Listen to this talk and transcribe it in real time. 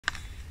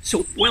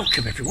So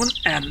welcome everyone.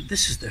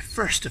 This is the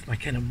first of my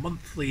kind of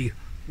monthly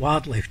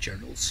wildlife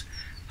journals,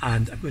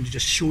 and I'm going to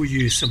just show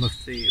you some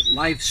of the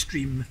live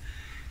stream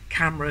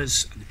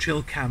cameras and the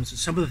trail cams and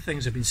some of the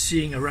things I've been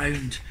seeing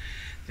around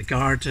the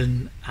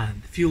garden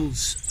and the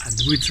fields and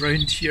the woods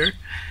around here,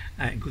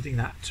 including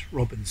that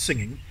robin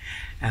singing,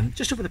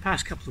 just over the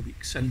past couple of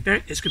weeks. And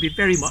it's going to be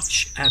very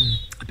much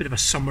a bit of a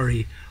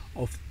summary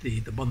of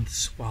the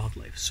month's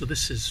wildlife. So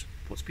this is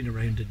what's been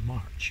around in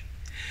March.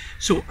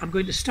 So I'm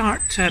going to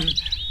start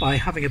by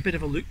having a bit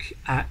of a look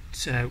at,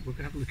 we're going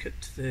to have a look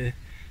at the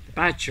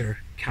badger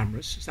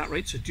cameras. Is that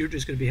right? So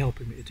Deirdre's going to be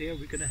helping me today. Are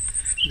we going to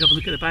have a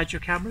look at the badger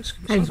cameras?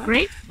 Sounds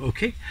great.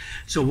 Okay,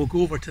 so we'll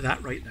go over to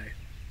that right now.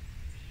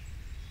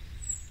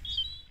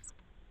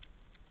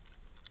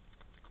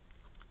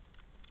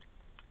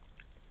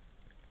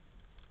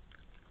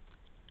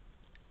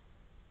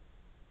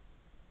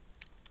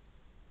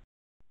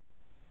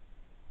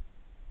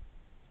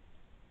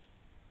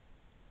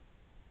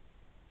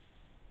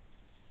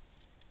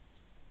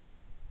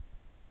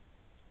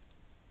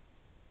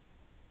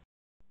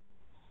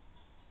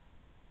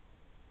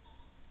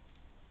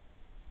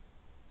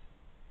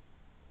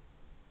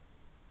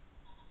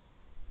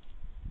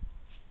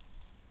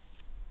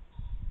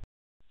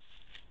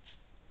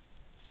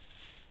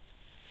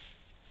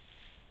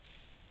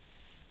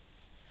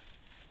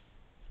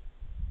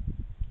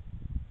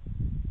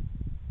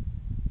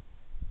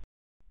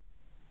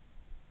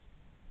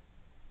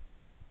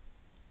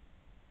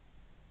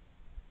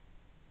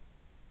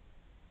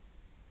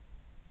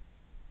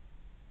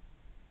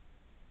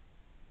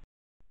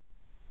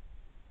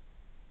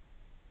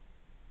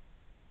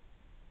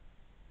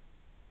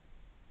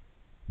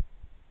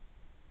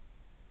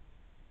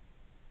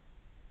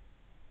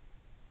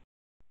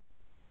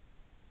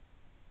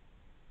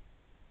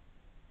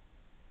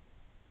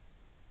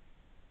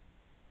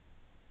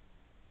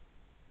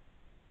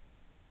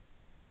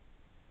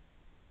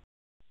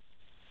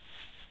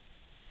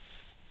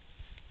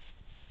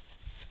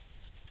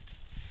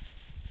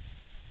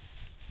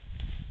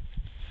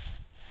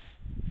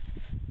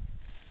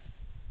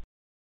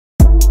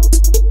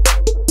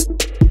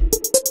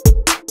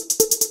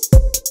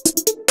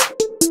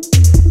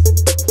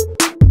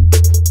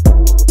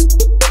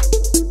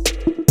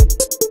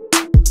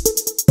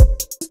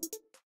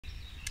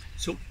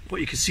 So what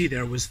you could see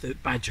there was the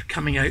badger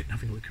coming out and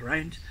having a look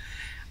around,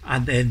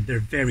 and then they're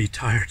very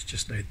tired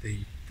just now.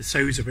 The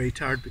sows are very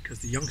tired because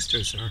the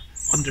youngsters are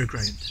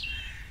underground,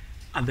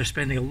 and they're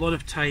spending a lot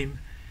of time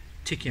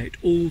taking out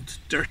old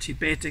dirty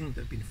bedding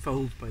that have been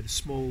filled by the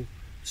small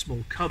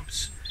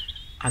cubs,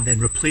 and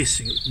then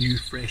replacing it with new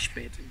fresh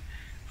bedding.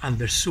 And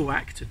they're so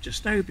active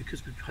just now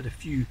because we've had a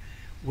few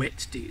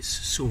wet days,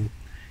 so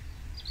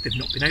they've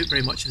not been out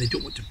very much and they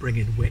don't want to bring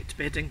in wet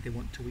bedding. They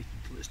want to wait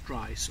until it's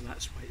dry, so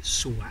that's why it's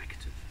so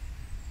active.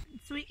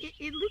 So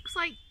it looks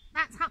like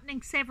that's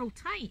happening several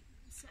times.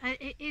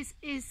 Is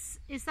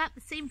that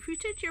the same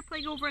footage you're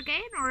playing over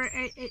again, or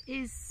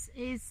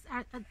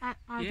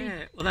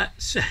Well,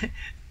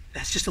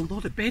 that's just a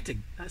lot of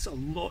bedding. That's a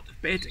lot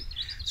of bedding.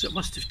 So it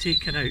must have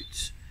taken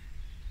out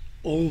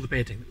all the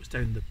bedding that was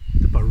down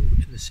the burrow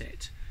in the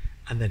set,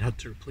 and then had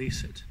to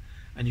replace it.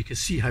 And you can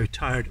see how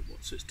tired it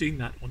was. So it's doing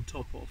that on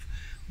top of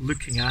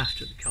looking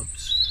after the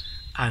cubs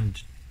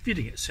and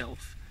feeding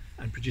itself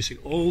and producing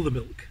all the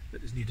milk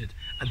that is needed,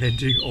 and then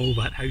doing all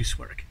that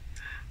housework.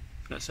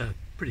 That's a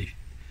pretty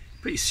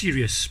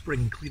serious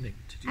spring cleaning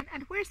to do.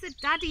 And where's the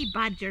daddy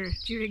badger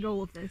during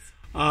all of this?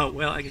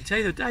 Well, I can tell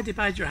you the daddy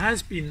badger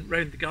has been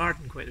round the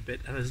garden quite a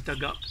bit and has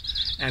dug up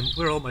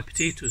where all my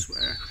potatoes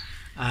were,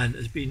 and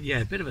has been,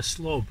 a bit of a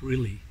slob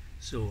really.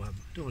 So I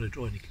don't want to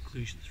draw any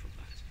conclusions from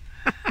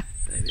that.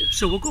 Anyway,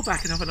 so we'll go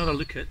back and have another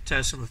look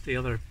at some of the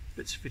other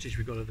bits of footage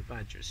we got of the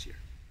badgers here.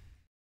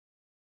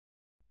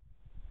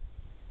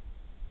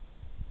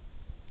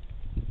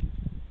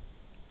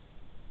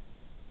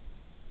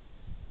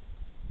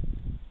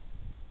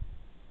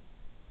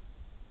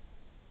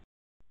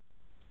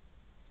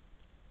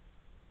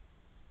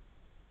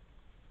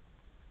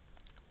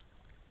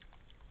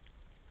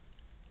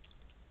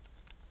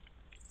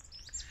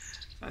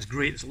 That's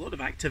great, there's a lot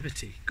of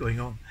activity going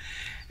on.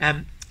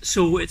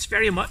 So it's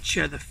very much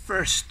the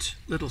first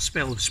little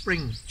spell of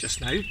spring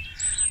just now,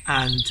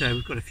 and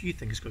we've got a few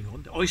things going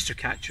on. The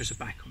oystercatchers are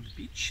back on the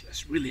beach.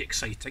 That's really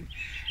exciting.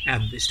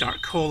 They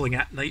start calling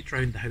at night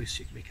round the house.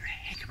 You can make a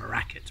heck of a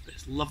racket, but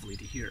it's lovely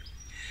to hear.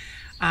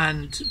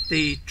 And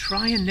they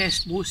try and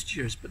nest most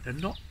years, but they're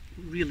not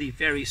really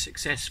very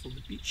successful.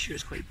 The beach here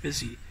is quite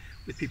busy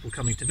with people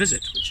coming to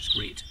visit, which is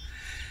great.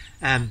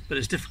 But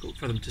it's difficult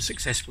for them to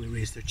successfully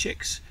raise their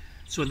chicks.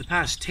 So in the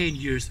past 10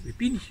 years that we've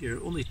been here,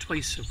 only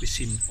twice have we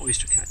seen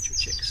oystercatcher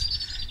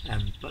chicks.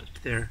 But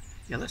they're,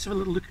 let's have a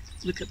little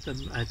look at them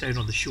down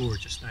on the shore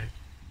just now.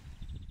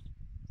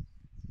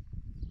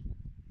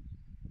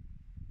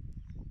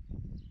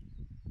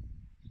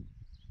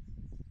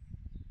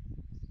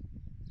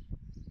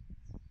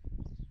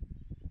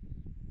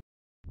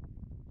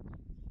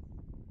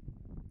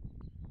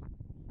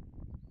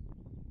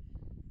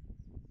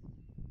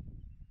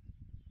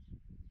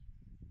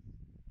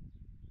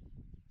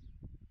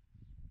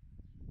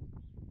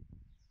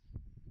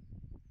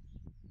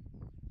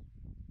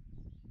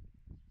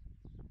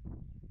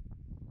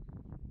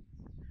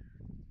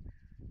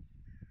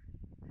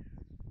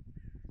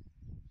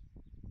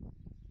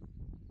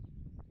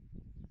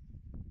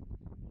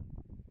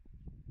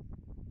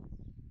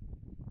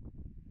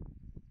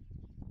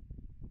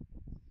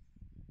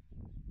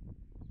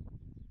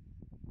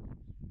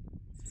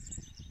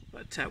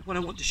 But what I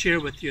want to share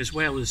with you as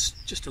well is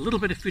just a little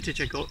bit of footage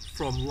I got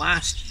from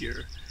last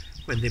year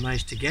when they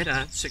managed to get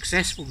a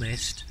successful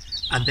nest,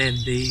 and then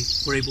they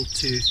were able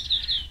to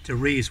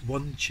raise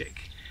one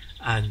chick,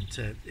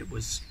 and it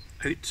was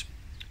out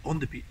on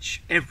the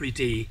beach every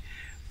day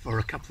for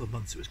a couple of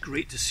months. It was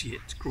great to see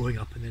it growing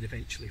up and then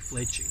eventually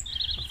fledging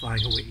and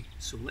flying away.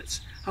 So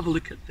let's have a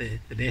look at the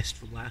nest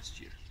from last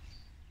year.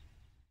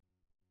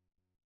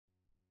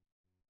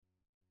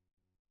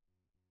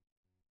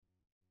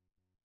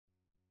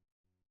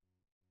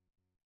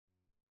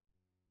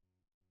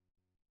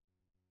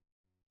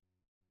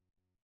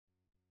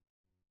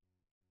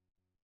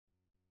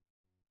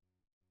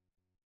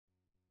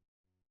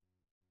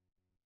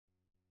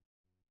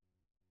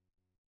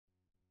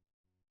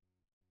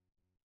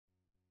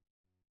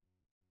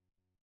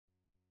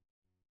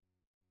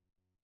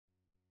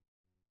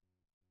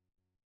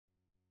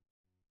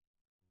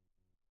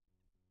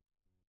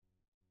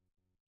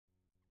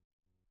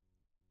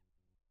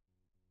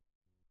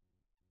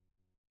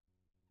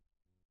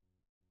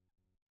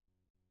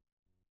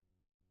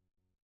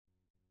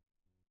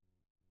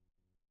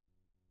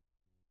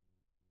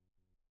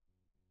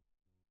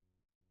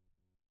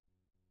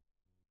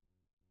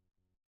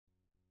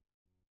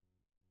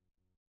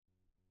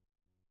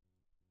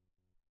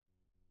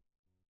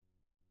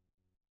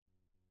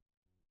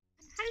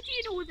 How do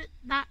you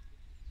know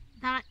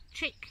that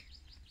chick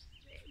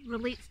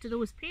relates to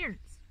those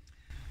parents?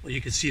 Well, you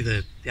can see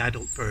the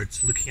adult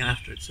birds looking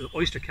after it. So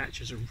oyster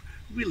catchers are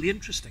really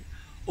interesting.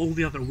 All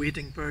the other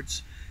wading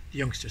birds, the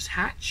youngsters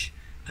hatch,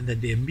 and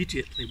then they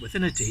immediately,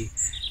 within a day,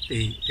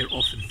 they're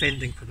often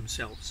fending for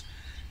themselves.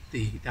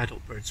 The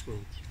adult birds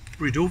will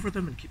brood over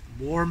them and keep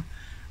them warm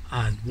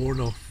and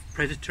warn off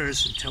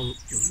predators until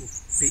we'll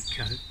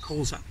make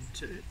calls at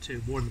them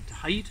to warn them to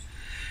hide.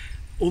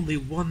 Only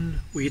one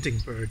wading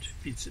bird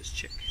feeds its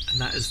chick,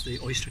 and that is the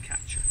oyster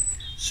catcher.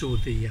 So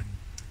there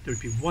would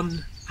be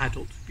one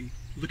adult would be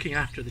looking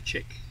after the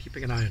chick,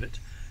 keeping an eye on it.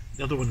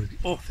 The other one would be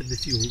off in the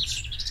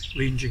fields,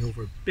 ranging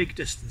over big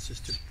distances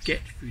to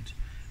get food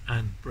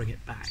and bring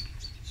it back.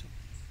 So.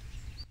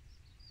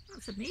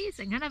 That's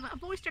amazing. And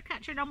have oyster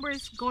catcher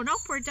numbers gone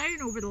up or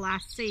down over the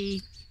last, say,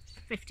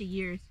 50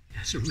 years?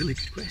 That's a really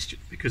good question,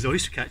 because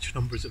oyster catcher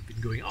numbers have been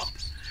going up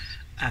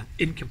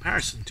in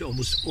comparison to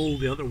almost all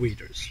the other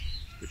waders,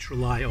 which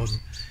rely on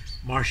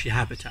marshy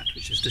habitat,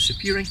 which is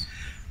disappearing.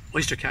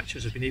 Oyster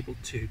catchers have been able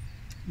to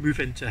move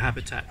into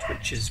habitat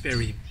which is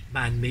very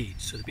man-made,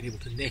 so they've been able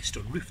to nest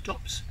on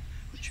rooftops,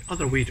 which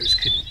other waders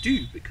couldn't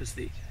do because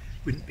they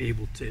wouldn't be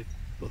able to,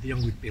 well, the young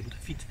wouldn't be able to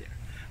feed there.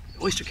 But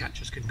the oyster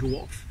catchers can go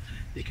off.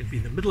 They can be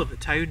in the middle of the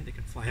town, they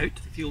can fly out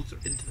to the fields or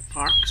into the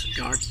parks and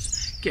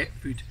gardens, get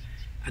food,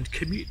 and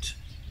commute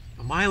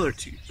a mile or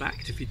two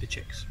back to feed the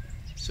chicks.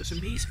 So it's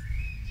amazing.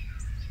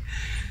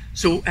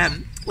 So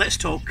let's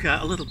talk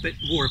a little bit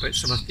more about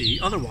some of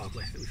the other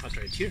wildlife that we've had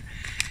around here.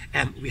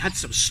 We had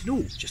some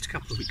snow just a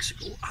couple of weeks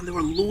ago, and there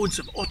were loads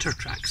of otter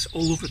tracks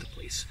all over the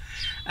place.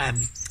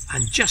 And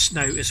just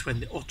now is when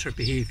the otter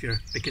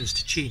behaviour begins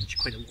to change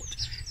quite a lot.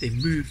 They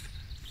move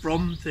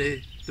from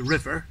the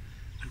river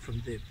and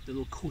from the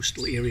little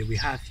coastal area we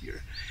have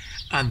here,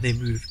 and they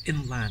move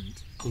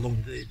inland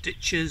along the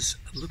ditches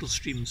and little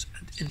streams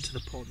and into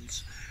the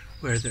ponds,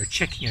 where they're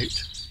checking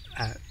out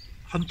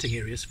hunting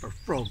areas for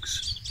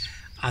frogs.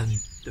 And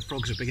the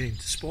frogs are beginning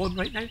to spawn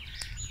right now,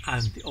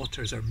 and the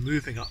otters are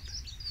moving up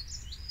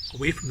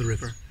away from the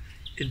river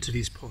into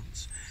these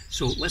ponds.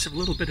 So let's have a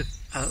little bit of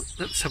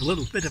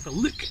a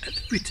look at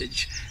the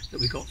footage that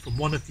we got from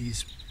one of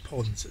these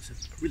ponds. It's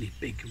a really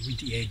big,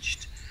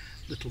 reedy-edged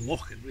little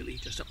loch, and really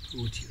just up the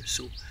road here.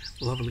 So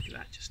we'll have a look at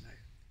that just now.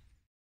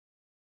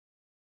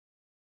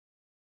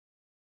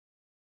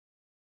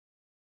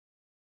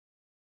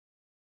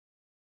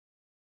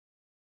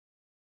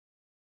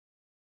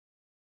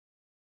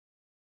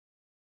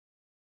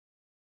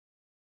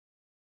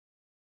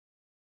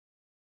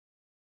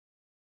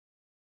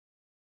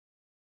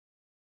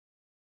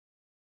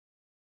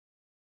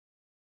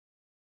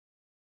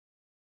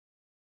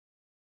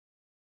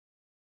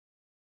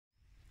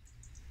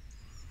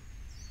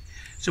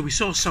 So we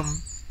saw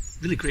some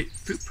really great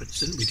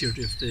footprints, didn't we, dear,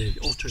 of the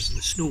otters in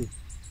the snow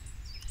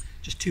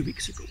just 2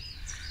 weeks ago.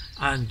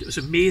 And it was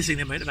amazing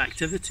the amount of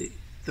activity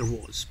there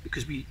was,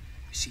 because we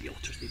see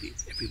otters maybe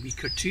every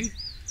week or two.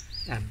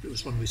 It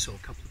was one we saw a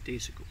couple of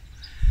days ago.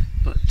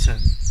 But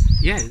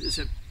yeah,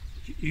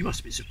 you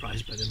must be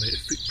surprised by the amount of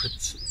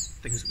footprints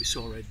and things that we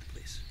saw around the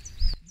place.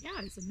 Yeah,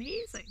 it's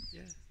amazing.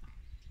 Yeah.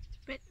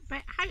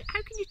 But how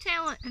can you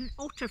tell an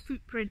otter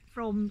footprint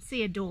from,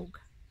 say, a dog?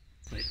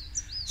 Right.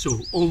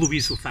 So all the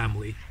weasel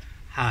family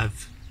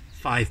have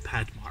 5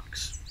 pad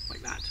marks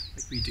like that,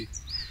 like we do.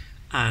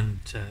 And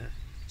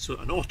so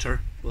an otter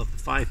will have the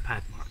 5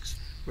 pad marks,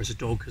 whereas a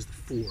dog has the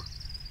 4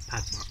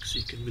 pad marks, so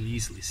you can really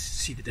easily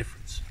see the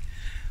difference.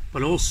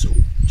 But also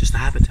just the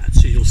habitat,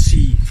 so you'll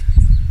see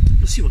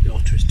what the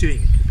otter is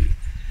doing. It will be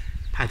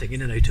padding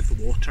in and out of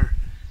the water,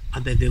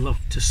 and then they love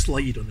to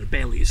slide on their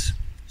bellies.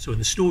 So in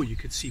the snow you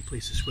could see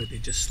places where they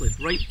just slid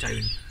right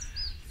down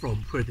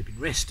from where they've been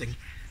resting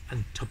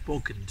and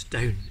tobogganed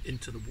down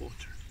into the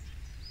water.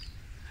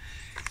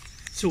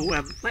 So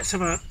let's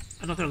have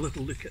another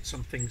little look at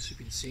some things we've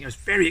been seeing. I was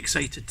very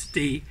excited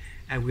today.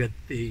 We had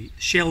the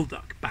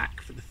Shelduck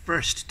back for the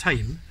first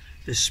time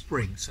this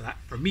spring. So that,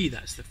 for me,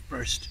 that's the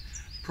first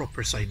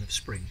proper sign of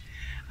spring.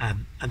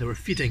 And they were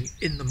feeding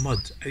in the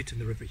mud out in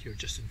the river here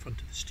just in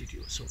front of the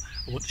studio. So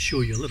I want to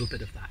show you a little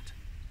bit of that.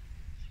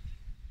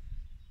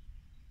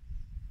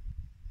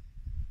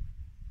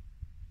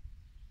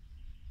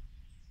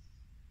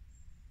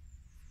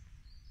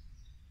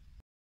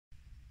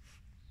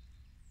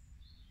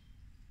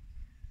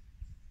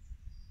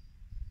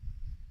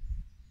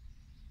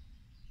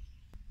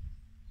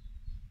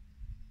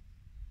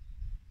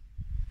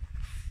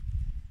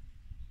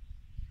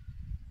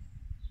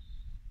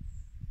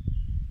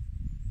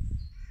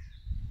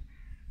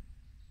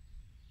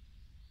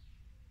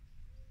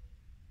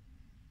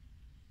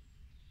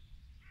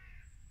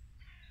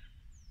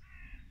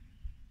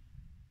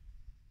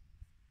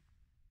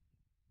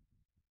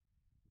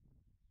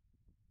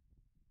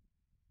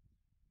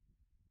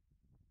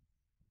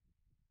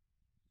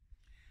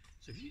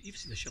 So you've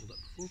seen the Shelduck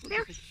before.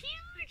 They're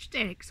huge,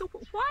 Derek. So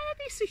why are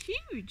they so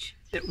huge?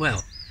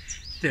 Well,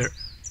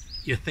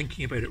 you're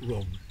thinking about it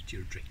wrong,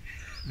 Deirdre.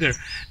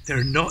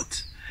 They're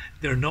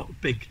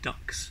not big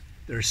ducks.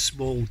 They're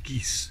small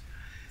geese.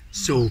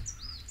 So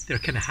they're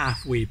kind of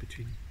halfway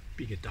between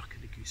being a duck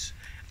and a goose.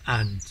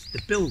 And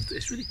the build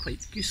is really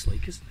quite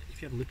goose-like, isn't it?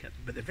 If you have a look at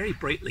them, but they're very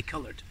brightly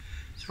coloured.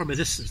 So from a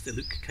distance, they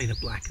look kind of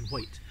black and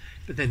white.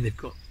 But then they've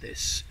got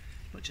this,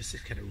 not just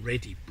this kind of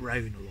reddy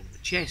brown along the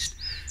chest,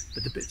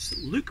 but the bits that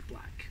look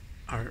black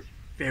are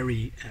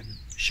very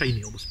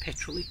shiny, almost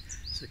petrol-y.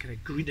 So kind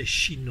of greenish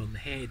sheen on the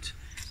head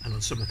and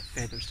on some of the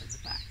feathers down the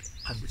back,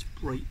 and this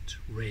bright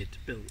red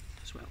bill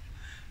as well.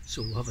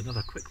 So we'll have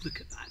another quick look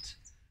at that.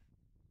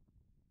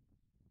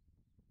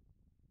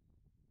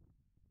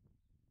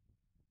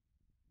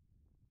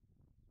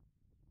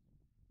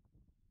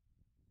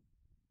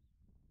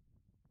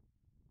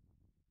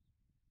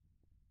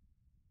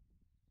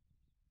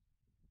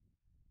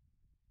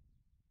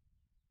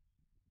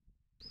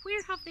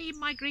 Where have they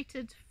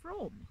migrated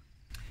from?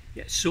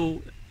 Yeah,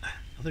 so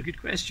another good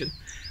question.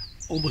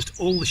 Almost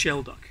all the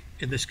Shelduck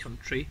in this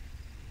country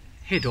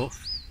head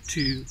off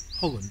to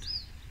Holland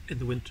in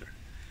the winter.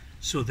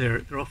 So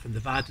they're off in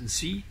the Wadden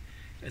Sea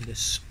in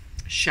this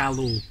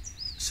shallow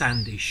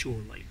sandy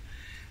shoreline,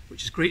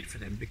 which is great for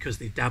them because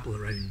they dabble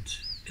around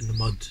in the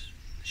mud,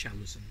 the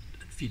shallows,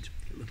 and feed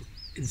little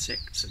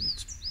insects and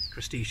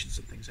crustaceans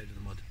and things out of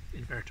the mud,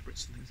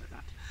 invertebrates and things like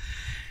that.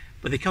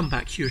 But they come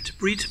back here to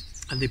breed,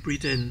 and they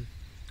breed in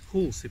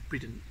holes. They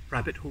breed in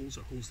rabbit holes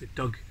or holes they've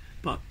dug.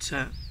 But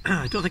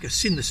I don't think I've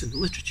seen this in the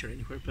literature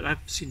anywhere, but I've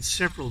seen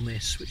several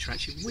nests which are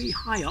actually way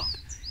high up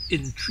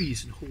in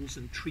trees and holes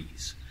in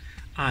trees.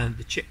 And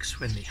the chicks,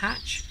 when they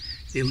hatch,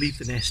 they leave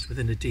the nest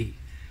within a day.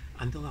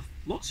 And they'll have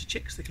lots of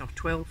chicks. They can have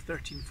 12,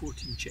 13,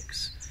 14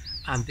 chicks.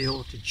 And they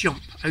all have to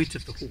jump out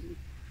of the hole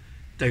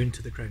down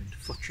to the ground,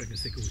 fluttering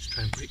as they go to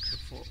try and break their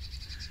fall.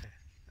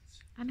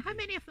 And how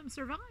many of them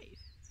survive?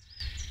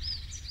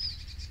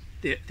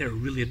 They're a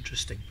really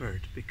interesting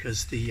bird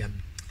because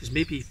there's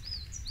maybe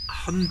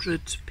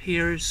 100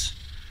 pairs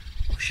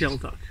of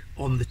Shelduck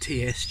on the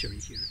Tay estuary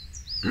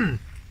here.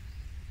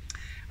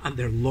 And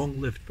they're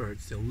long-lived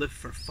birds. They'll live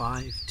for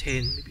 5,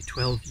 10, maybe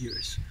 12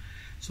 years.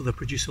 So they'll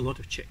produce a lot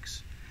of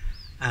chicks.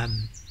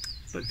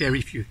 But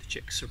very few of the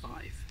chicks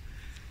survive.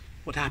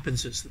 What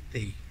happens is that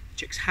the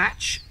chicks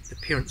hatch, the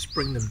parents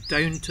bring them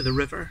down to the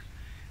river,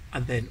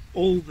 and then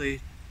all the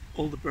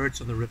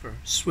birds on the river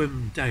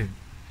swim down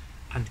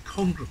and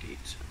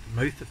congregate at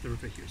the mouth of the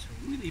river here. It's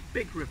a really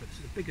big river. This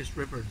is the biggest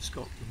river in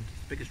Scotland,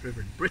 the biggest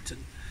river in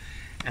Britain,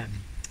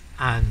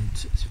 and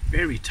it's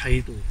very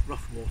tidal,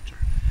 rough water.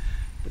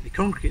 But they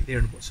congregate there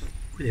in what's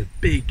really a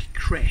big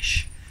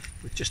creche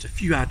with just a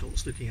few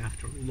adults looking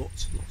after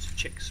lots and lots of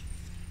chicks.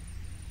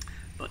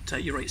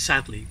 But you're right,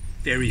 sadly,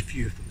 very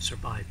few of them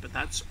survive, but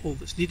that's all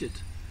that's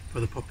needed for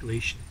the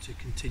population to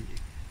continue.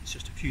 It's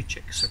just a few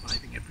chicks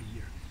surviving every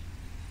year.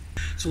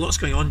 So lots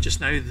going on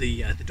just now.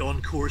 The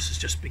dawn chorus is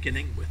just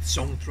beginning with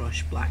song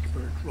thrush,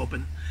 blackbird,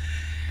 robin.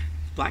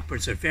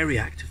 Blackbirds are very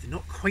active. They've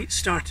not quite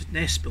started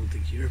nest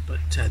building here, but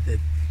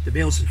the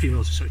males and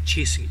females are sort of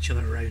chasing each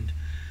other around,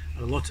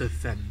 and a lot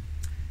of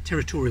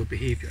territorial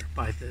behaviour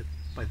by the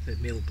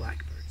male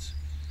blackbirds.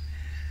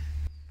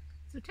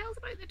 So tell us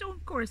about the dawn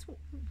chorus.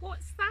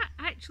 What's that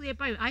actually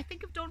about? I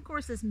think of dawn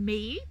chorus as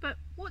May, but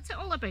what's it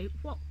all about?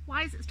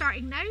 Why is it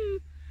starting now?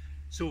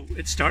 So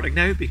it's starting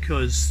now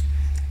because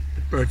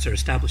the birds are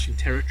establishing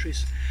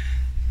territories.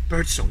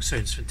 Birdsong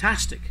sounds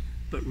fantastic,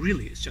 but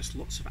really it's just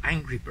lots of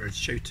angry birds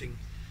shouting,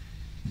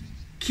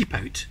 "Keep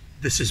out,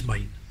 this is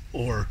mine,"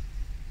 or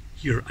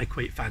 "Here, I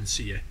quite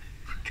fancy you,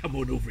 come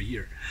on over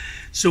here."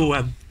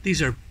 So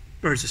these are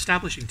birds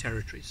establishing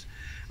territories,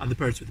 and the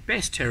birds with the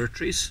best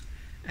territories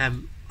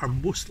are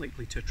most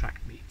likely to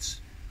attract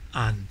mates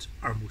and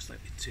are most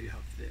likely to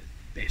have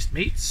best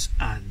mates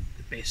and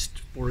the best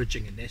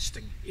foraging and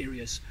nesting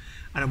areas,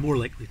 and are more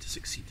likely to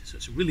succeed. So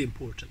it's a really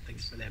important thing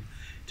for them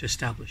to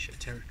establish a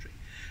territory.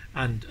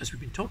 And as we've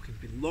been talking,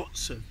 there's been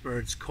lots of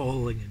birds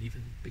calling and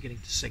even beginning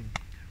to sing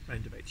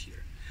round about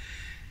here.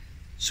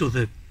 So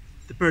the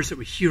birds that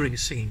we're hearing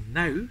singing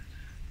now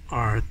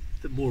are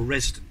the more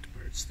resident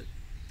birds, the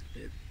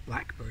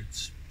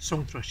blackbirds,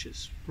 song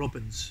thrushes,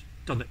 robins,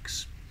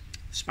 dunnocks,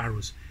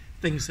 sparrows,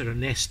 things that are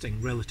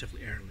nesting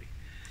relatively early.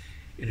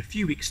 In a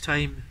few weeks'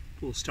 time,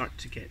 we'll start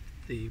to get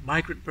the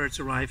migrant birds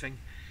arriving,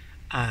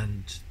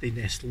 and they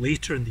nest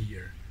later in the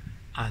year,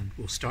 and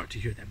we'll start to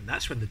hear them. And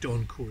that's when the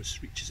dawn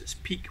chorus reaches its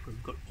peak, where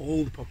we've got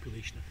all the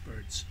population of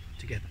birds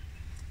together.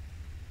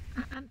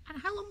 And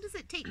how long does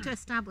it take to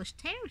establish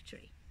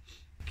territory?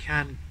 It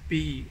can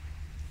be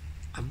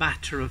a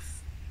matter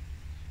of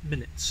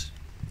minutes,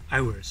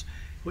 hours.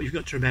 What you've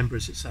got to remember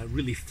is it's a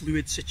really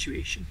fluid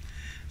situation.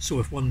 So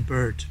if one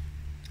bird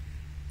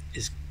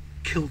is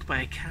killed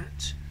by a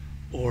cat,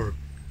 or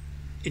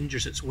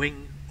injures its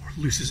wing, or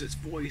loses its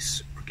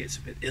voice, or gets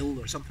a bit ill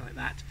or something like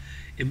that,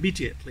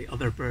 immediately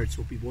other birds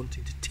will be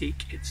wanting to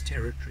take its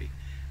territory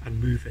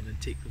and move in and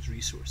take those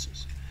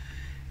resources.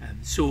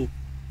 So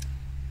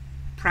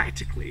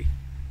practically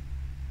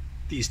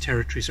these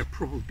territories are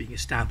probably being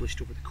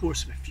established over the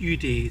course of a few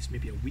days,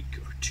 maybe a week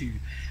or two,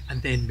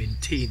 and then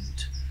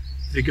maintained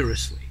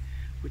vigorously,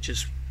 which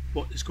is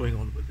what is going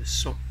on with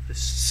this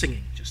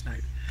singing just now.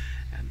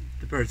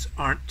 The birds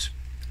aren't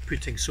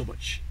putting so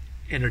much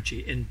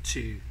energy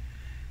into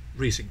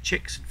raising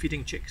chicks and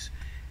feeding chicks.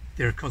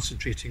 They're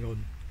concentrating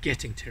on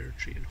getting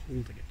territory and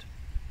holding it.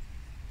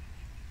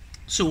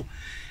 So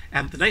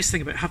the nice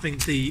thing about having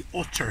the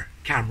otter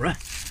camera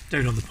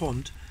down on the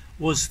pond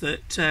was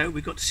that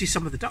we got to see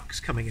some of the ducks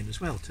coming in as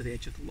well to the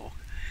edge of the loch.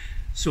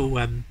 So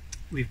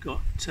we've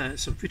got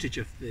some footage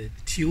of the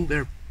teal.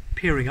 They're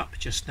pairing up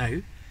just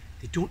now.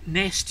 They don't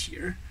nest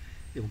here.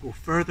 They'll go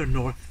further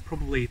north,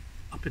 probably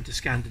up into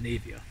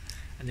Scandinavia,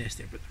 and nest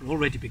there, but they're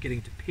already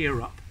beginning to pair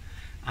up,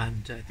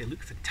 and they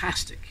look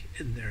fantastic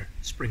in their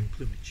spring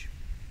plumage.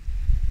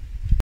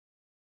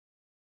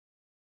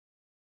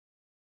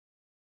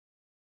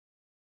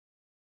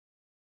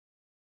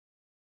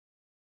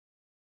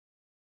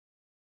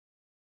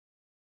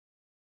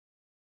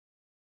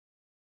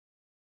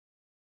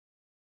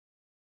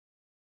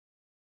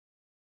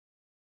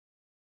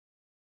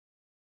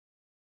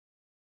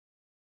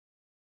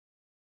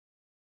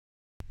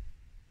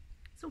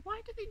 So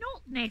why do they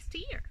not nest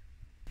here?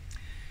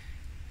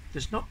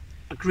 There's not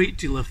a great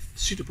deal of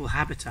suitable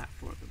habitat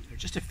for them. There are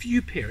just a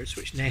few pairs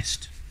which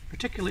nest,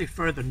 particularly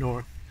further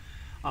north,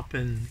 up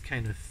in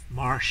kind of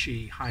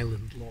marshy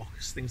highland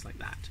lochs, things like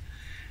that.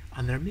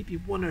 And there may be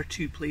one or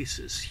two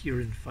places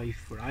here in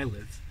Fife where I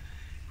live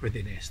where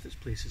they nest. There's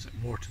places at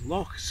Morton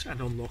Lochs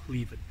and on Loch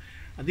Leven.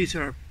 And these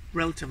are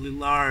relatively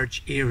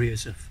large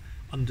areas of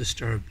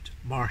undisturbed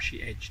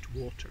marshy edged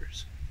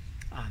waters,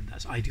 and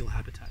that's ideal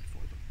habitat for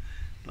them.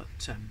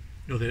 But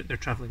no, they're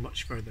travelling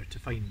much further to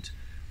find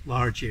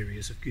large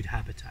areas of good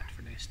habitat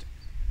for nesting.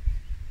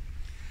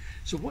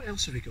 So what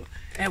else have we got?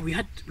 We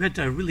had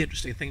a really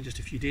interesting thing just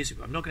a few days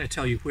ago. I'm not going to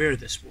tell you where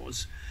this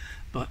was,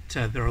 but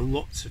there are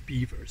lots of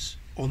beavers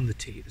on the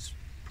Tay. There's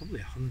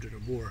probably 100 or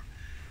more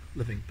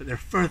living, but they're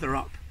further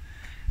up.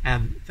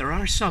 There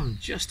are some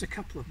just a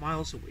couple of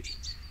miles away,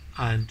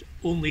 and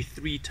only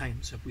 3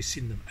 times have we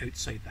seen them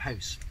outside the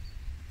house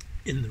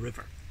in the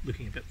river,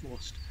 looking a bit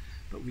lost.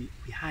 But we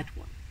had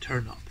one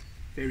turn up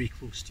very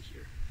close to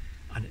here,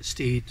 and it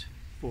stayed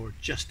for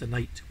just a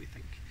night, we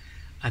think,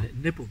 and it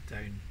nibbled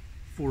down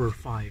 4 or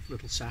 5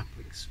 little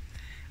saplings.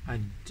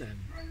 And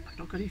I've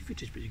not got any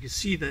footage, but you can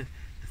see the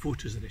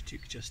photos that I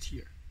took just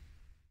here.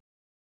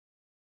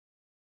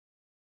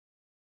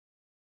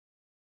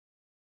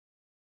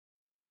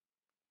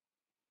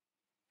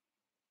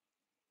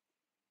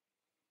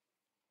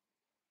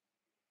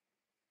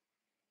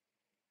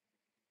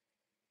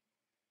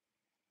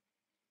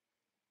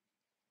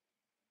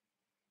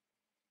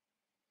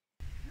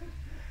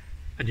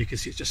 And you can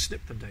see it's just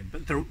snipped them down,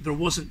 but there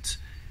wasn't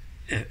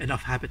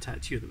enough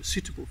habitat here that was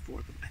suitable for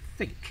them, I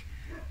think.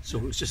 So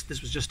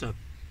this was just an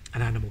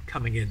animal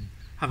coming in,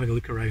 having a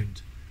look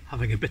around,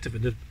 having a bit of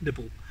a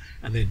nibble,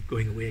 and then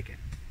going away again.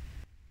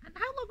 And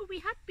how long have we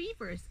had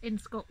beavers in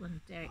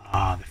Scotland, Derek?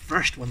 The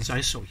first ones I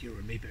saw here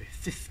were maybe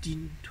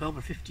 12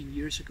 or 15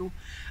 years ago,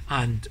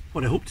 and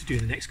what I hope to do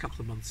in the next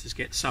couple of months is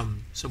get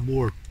some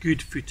more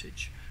good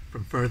footage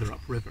from further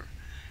upriver,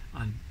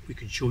 and we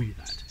can show you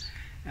that.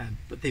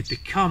 But they've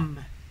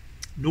become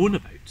known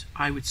about,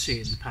 I would say,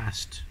 in the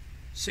past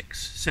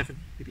 6, 7,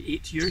 maybe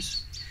 8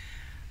 years,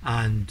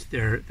 and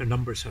their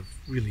numbers have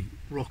really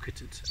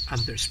rocketed,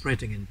 and they're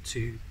spreading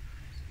into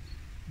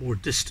more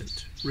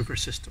distant river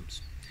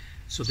systems.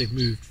 So they've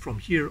moved from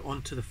here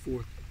onto the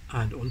Forth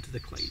and onto the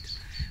Clyde.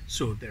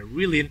 So they're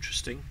really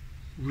interesting,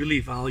 really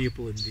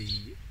valuable in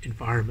the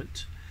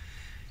environment,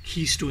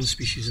 keystone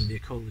species in the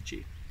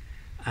ecology.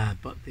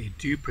 But they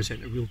do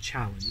present a real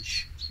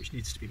challenge which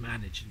needs to be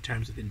managed in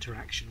terms of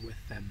interaction with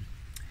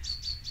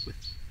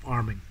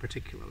farming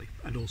particularly,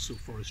 and also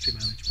forestry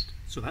management.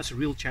 So that's a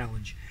real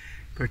challenge,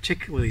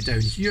 particularly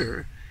down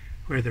here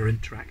where they're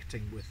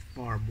interacting with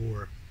far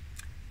more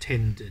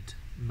tended,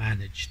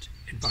 managed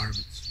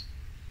environments.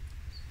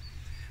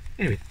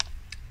 Anyway,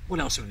 what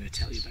else am I going to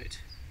tell you about?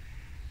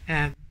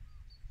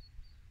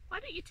 Why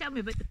don't you tell me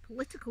about the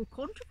political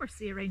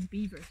controversy around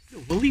beavers?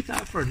 No, we'll leave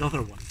that for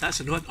another one. That's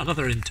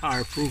another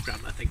entire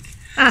programme, I think.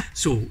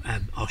 So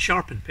I'll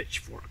sharpen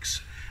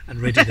pitchforks and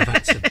ready the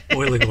vats of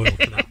boiling oil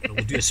for that one.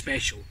 We'll do a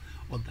special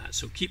on that.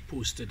 So keep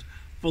posted,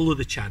 follow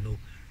the channel,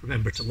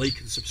 remember to like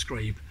and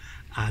subscribe,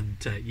 and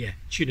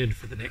tune in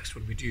for the next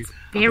one we do.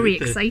 Very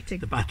exciting.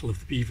 The Battle of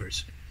the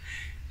Beavers.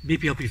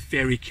 Maybe I'll be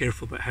very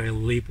careful about how I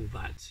label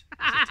that.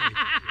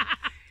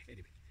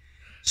 Anyway.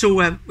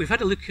 So we've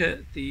had a look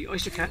at the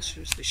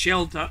oystercatchers, the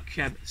shelduck.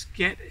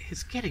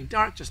 It's getting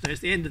dark just now.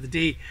 It's the end of the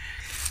day,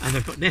 and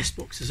I've got nest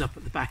boxes up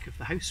at the back of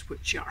the house,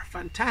 which are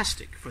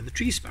fantastic for the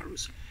tree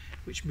sparrows,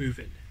 which move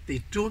in.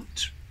 They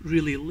don't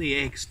really lay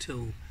eggs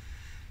till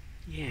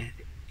the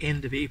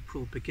end of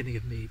April, beginning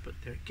of May, but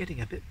they're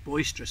getting a bit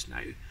boisterous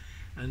now,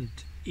 and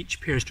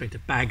each pair is trying to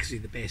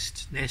bagsy the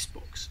best nest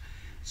box.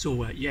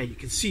 So you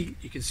can see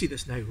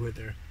this now, where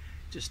they're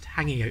just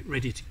hanging out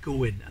ready to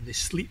go in, and they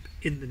sleep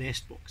in the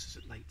nest boxes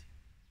at night.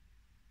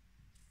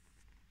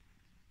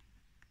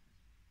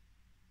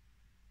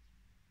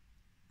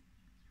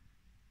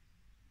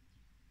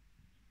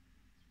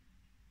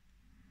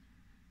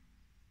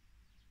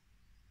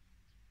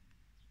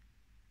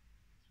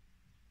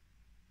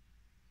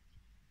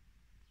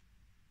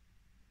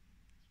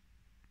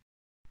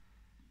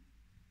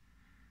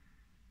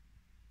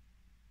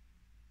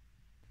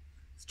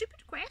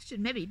 Stupid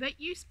question maybe, but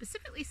you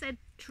specifically said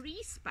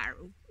tree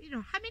sparrow.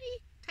 How many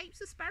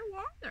types of sparrow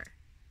are there?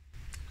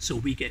 So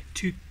we get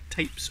two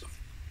types of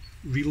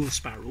real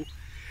sparrow.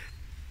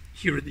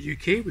 Here in the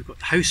UK we've got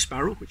the house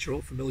sparrow, which you're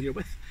all familiar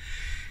with,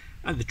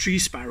 and the tree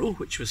sparrow,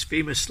 which was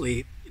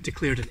famously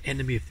declared an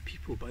enemy of the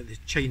people by the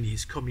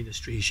Chinese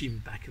communist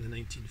regime back in the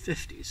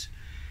 1950s.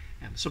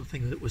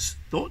 Something that was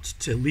thought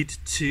to lead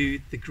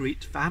to the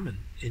Great Famine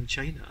in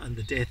China and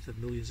the death of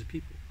millions of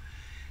people.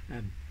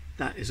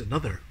 That is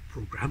another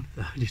programme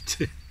that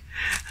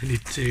I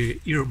need to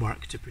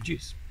earmark to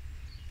produce.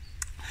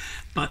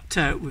 But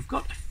we've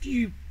got a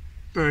few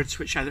birds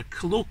which either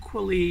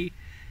colloquially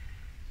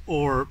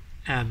or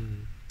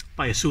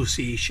by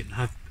association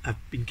have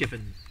been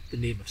given the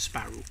name of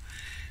sparrow.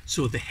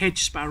 So the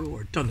hedge sparrow,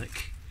 or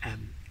dunnock,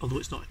 although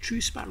it's not a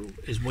true sparrow,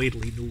 is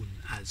widely known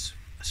as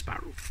a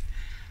sparrow.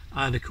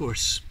 And of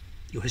course,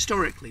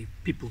 historically,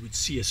 people would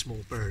see a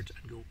small bird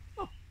and go,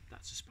 "Oh,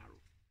 that's a sparrow."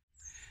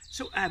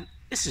 So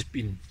this has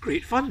been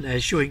great fun,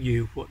 showing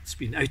you what's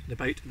been out and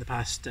about in the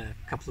past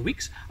couple of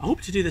weeks. I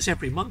hope to do this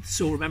every month,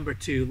 so remember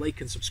to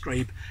like and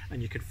subscribe,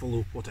 and you can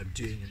follow what I'm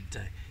doing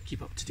and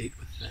keep up to date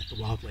with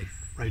the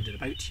wildlife round and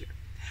about here.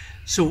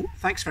 So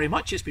thanks very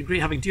much. It's been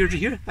great having Deirdre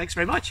here. Thanks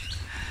very much.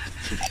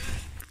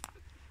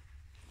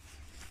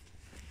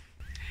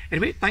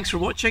 Anyway, thanks for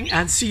watching,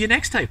 and see you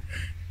next time.